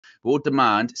will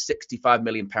demand £65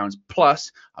 million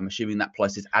plus. I'm assuming that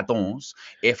plus is add-ons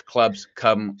if clubs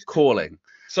come calling.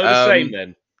 So the same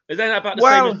then. Is that about the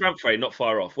same as Brantford? Not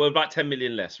far off. Well, about 10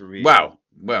 million less. Well,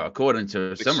 according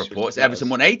to some reports, Everton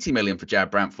won 80 million for Jarrad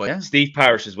Brantford. Yeah. Steve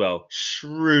Parish as well.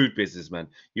 Shrewd businessman.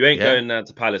 You ain't going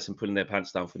to Palace and pulling their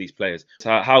pants down for these players.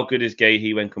 So how good is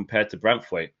Guehi when compared to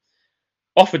Brantford?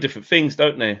 Offer different things,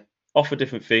 don't they? Offer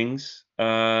different things.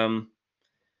 I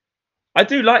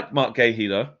do like Marc Guehi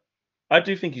though. I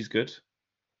do think he's good.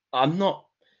 I'm not.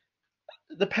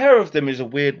 The pair of them is a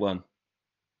weird one.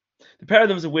 The pair of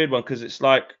them is a weird one because it's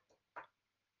like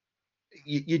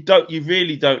you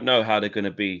really don't know how they're going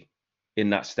to be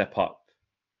in that step up,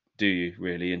 do you?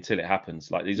 Really, until it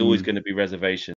happens. Like there's always going to be reservations.